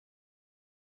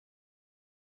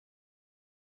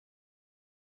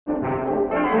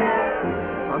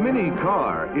mini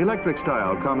car, electric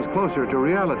style, comes closer to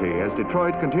reality as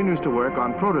Detroit continues to work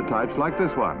on prototypes like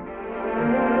this one.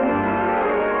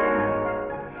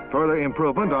 Further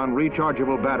improvement on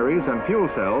rechargeable batteries and fuel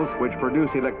cells, which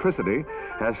produce electricity,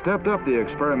 has stepped up the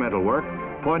experimental work,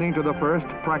 pointing to the first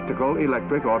practical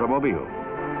electric automobile.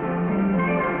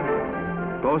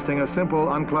 Boasting a simple,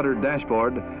 uncluttered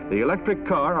dashboard, the electric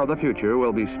car of the future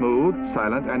will be smooth,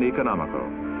 silent, and economical.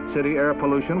 City air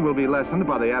pollution will be lessened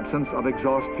by the absence of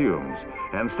exhaust fumes,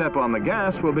 and step on the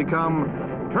gas will become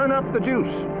turn up the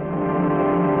juice.